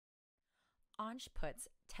Anj puts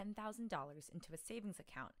 $10,000 into a savings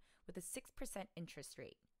account with a 6% interest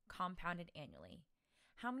rate, compounded annually.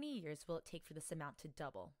 How many years will it take for this amount to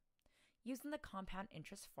double? Using the compound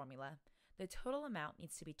interest formula, the total amount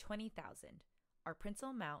needs to be $20,000. Our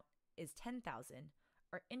principal amount is $10,000.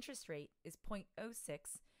 Our interest rate is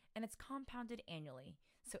 0.06, and it's compounded annually,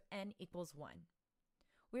 so n equals 1.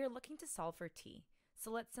 We are looking to solve for t,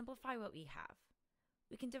 so let's simplify what we have.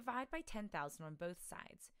 We can divide by 10,000 on both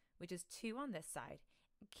sides, which is 2 on this side,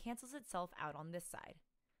 and cancels itself out on this side.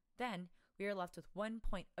 Then, we are left with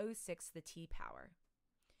 1.06 to the t power.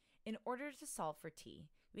 In order to solve for t,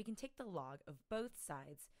 we can take the log of both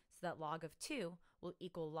sides, so that log of 2 will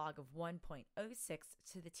equal log of 1.06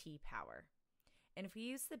 to the t power. And if we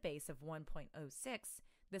use the base of 1.06,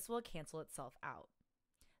 this will cancel itself out.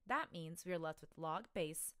 That means we are left with log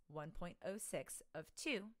base 1.06 of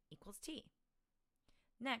 2 equals t.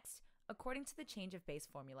 Next, according to the change of base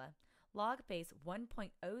formula, log base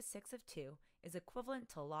 1.06 of 2 is equivalent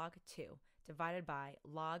to log 2 divided by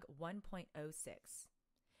log 1.06.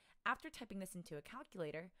 After typing this into a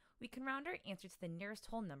calculator, we can round our answer to the nearest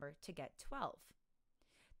whole number to get 12.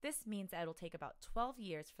 This means that it'll take about 12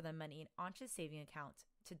 years for the money in Anj's saving account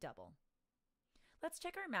to double. Let's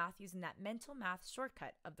check our math using that mental math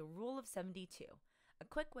shortcut of the rule of 72, a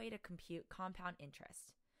quick way to compute compound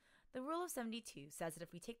interest. The rule of 72 says that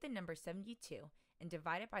if we take the number 72 and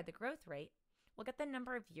divide it by the growth rate, we'll get the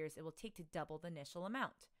number of years it will take to double the initial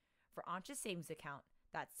amount. For Anj's savings account,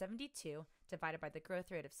 that's 72 divided by the growth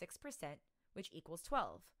rate of 6%, which equals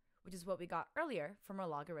 12, which is what we got earlier from our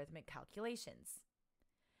logarithmic calculations.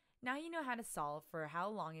 Now you know how to solve for how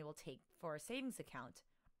long it will take for a savings account,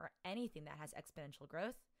 or anything that has exponential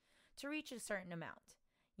growth, to reach a certain amount,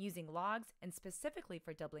 using logs and specifically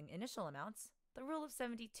for doubling initial amounts, the rule of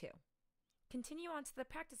 72. Continue on to the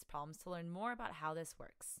practice problems to learn more about how this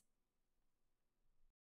works.